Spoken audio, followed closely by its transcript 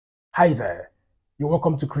Hi there, you're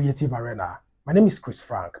welcome to Creative Arena. My name is Chris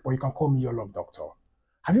Frank, but you can call me your love doctor.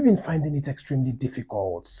 Have you been finding it extremely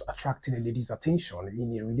difficult attracting a lady's attention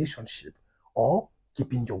in a relationship or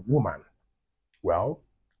keeping your woman? Well,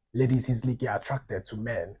 ladies easily get attracted to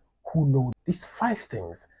men who know these 5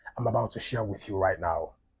 things I'm about to share with you right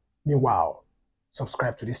now. Meanwhile,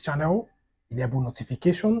 subscribe to this channel, enable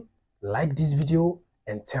notification, like this video,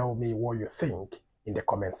 and tell me what you think in the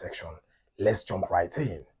comment section. Let's jump right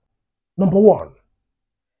in. Number 1,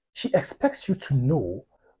 she expects you to know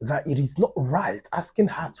that it is not right asking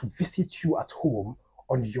her to visit you at home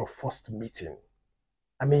on your first meeting.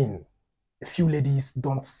 I mean, a few ladies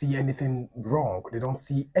don't see anything wrong. They don't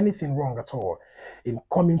see anything wrong at all in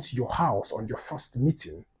coming to your house on your first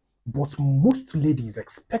meeting. But most ladies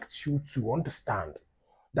expect you to understand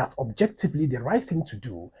that objectively the right thing to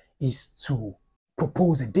do is to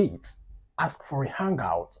propose a date, ask for a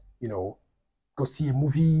hangout, go see a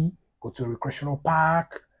movie, go to a recreational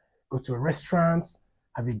park, go to a restaurant,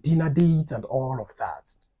 have a dinner date, and all of that.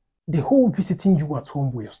 The whole visiting you at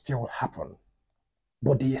home will still happen,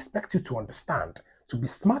 but they expect you to understand, to be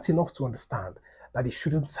smart enough to understand that it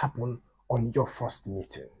shouldn't happen on your first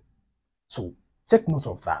meeting. So take note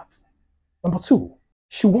of that. Number 2,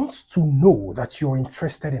 she wants to know that you're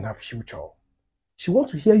interested in her future. She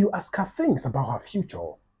wants to hear you ask her things about her future.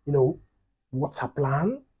 What's her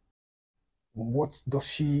plan? What does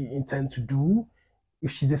she intend to do?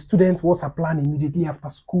 If she's a student, what's her plan immediately after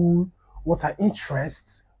school? What's her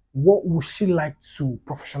interests? What would she like to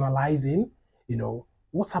professionalize in?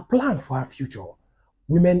 What's her plan for her future?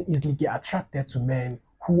 Women easily get attracted to men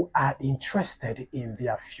who are interested in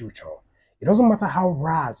their future. It doesn't matter how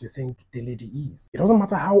rash you think the lady is. It doesn't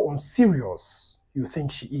matter how unserious you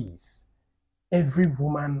think she is. Every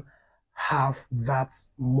woman have that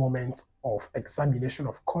moment of examination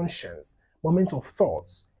of conscience, moment of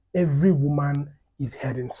thoughts. Every woman is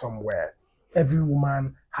heading somewhere. Every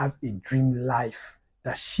woman has a dream life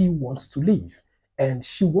that she wants to live. And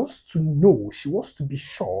she wants to know, she wants to be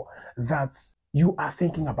sure that you are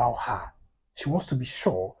thinking about her. She wants to be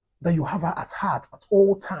sure that you have her at heart at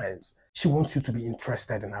all times. She wants you to be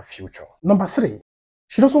interested in her future. Number 3,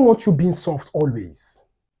 she doesn't want you being soft always.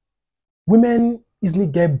 Women easily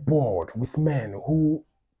get bored with men who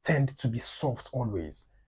tend to be soft always.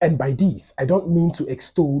 And by this, I don't mean to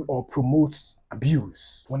extol or promote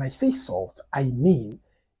abuse. When I say soft, I mean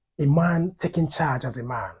a man taking charge as a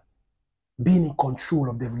man, being in control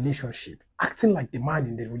of the relationship, acting like the man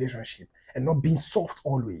in the relationship and not being soft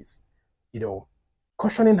always.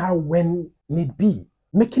 Cautioning her when need be,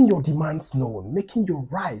 making your demands known, making your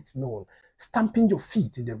rights known, stamping your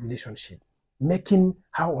feet in the relationship, making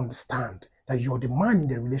her understand that you're the man in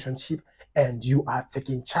the relationship and you are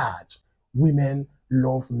taking charge. Women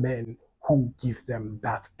love men who give them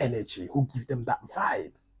that energy, who give them that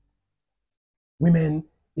vibe. Women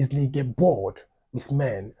easily get bored with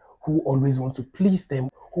men who always want to please them,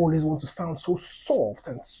 who always want to sound so soft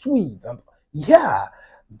and sweet. And yeah,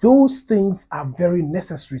 those things are very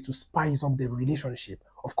necessary to spice up the relationship.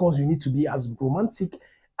 Of course, you need to be as romantic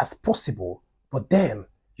as possible, but then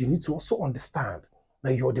you need to also understand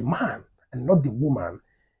that you're the man and not the woman.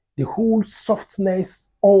 The whole softness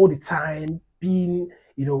all the time, being,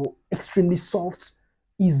 extremely soft,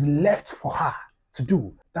 is left for her to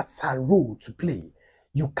do. That's her role to play.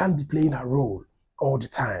 You can't be playing her role all the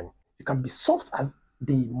time. You can be soft as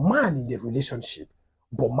the man in the relationship,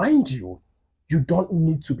 but mind you, you don't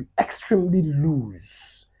need to be extremely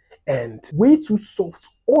loose and way too soft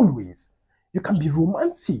always. You can be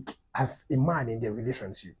romantic as a man in the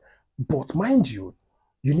relationship, but mind you,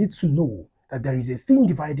 you need to know that there is a thin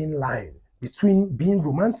dividing line between being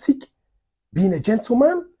romantic, being a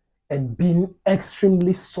gentleman, and being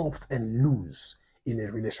extremely soft and loose in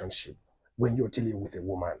a relationship. When you're dealing with a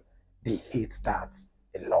woman, they hate that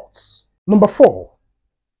a lot. Number 4,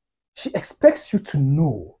 she expects you to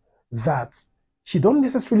know that she don't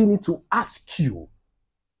necessarily need to ask you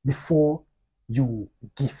before you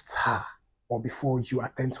gift her, or before you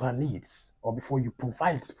attend to her needs, or before you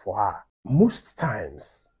provide for her. Most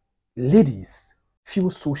times, ladies feel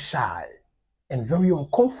so shy and very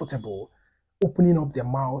uncomfortable opening up their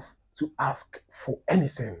mouth to ask for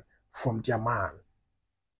anything from their man.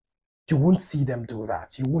 You won't see them do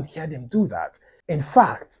that. You won't hear them do that. In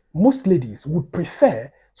fact, most ladies would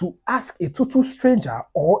prefer to ask a total stranger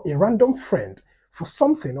or a random friend for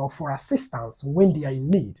something or for assistance when they are in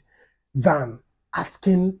need than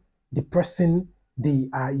asking the person they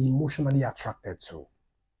are emotionally attracted to.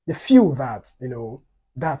 They feel that,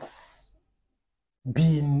 that's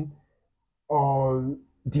being all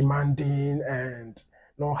demanding and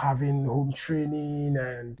not having home training,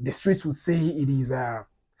 and the streets would say it is a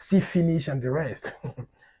see finish and the rest.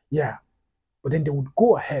 Yeah, but then they would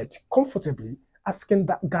go ahead comfortably asking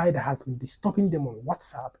that guy that has been disturbing them on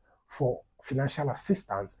WhatsApp for financial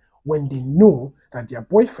assistance when they know that their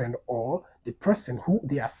boyfriend or the person who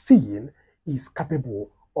they are seeing is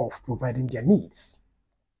capable of providing their needs.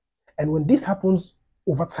 And when this happens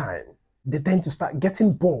over time, they tend to start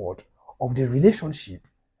getting bored of the relationship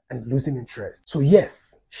and losing interest. So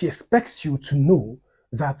yes, she expects you to know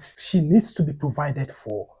that she needs to be provided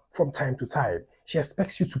for from time to time. She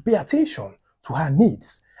expects you to pay attention to her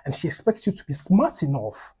needs, and she expects you to be smart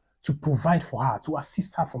enough to provide for her, to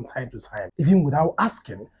assist her from time to time, even without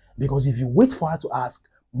asking. Because if you wait for her to ask,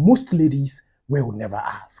 most ladies will never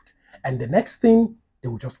ask. And the next thing, they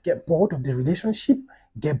will just get bored of the relationship,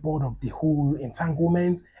 get bored of the whole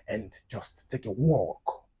entanglement, and just take a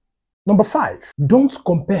walk. Number 5, don't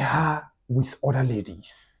compare her with other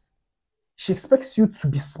ladies. She expects you to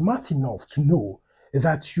be smart enough to know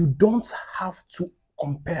that you don't have to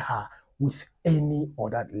compare her with any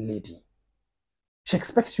other lady. She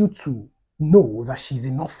expects you to know that she's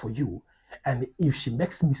enough for you, and if she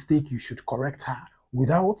makes a mistake, you should correct her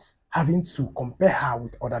without having to compare her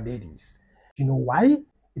with other ladies. You know why?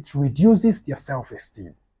 It reduces their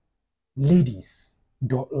self-esteem. Ladies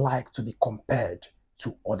don't like to be compared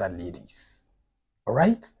to other ladies. All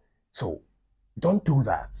right? So don't do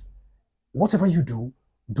that. Whatever you do,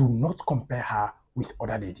 do not compare her with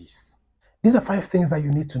other ladies. These are 5 things that you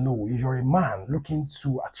need to know if you're a man looking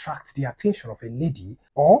to attract the attention of a lady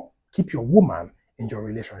or keep your woman in your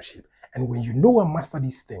relationship. And when you know and master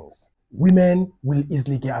these things, women will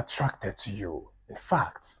easily get attracted to you. In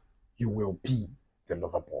fact, you will be the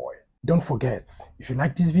lover boy. Don't forget, if you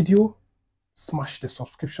like this video, smash the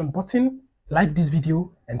subscription button, like this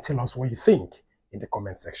video, and tell us what you think in the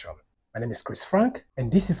comment section. My name is Chris Frank,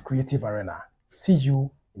 and this is Creative Arena. See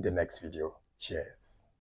you in the next video. Cheers.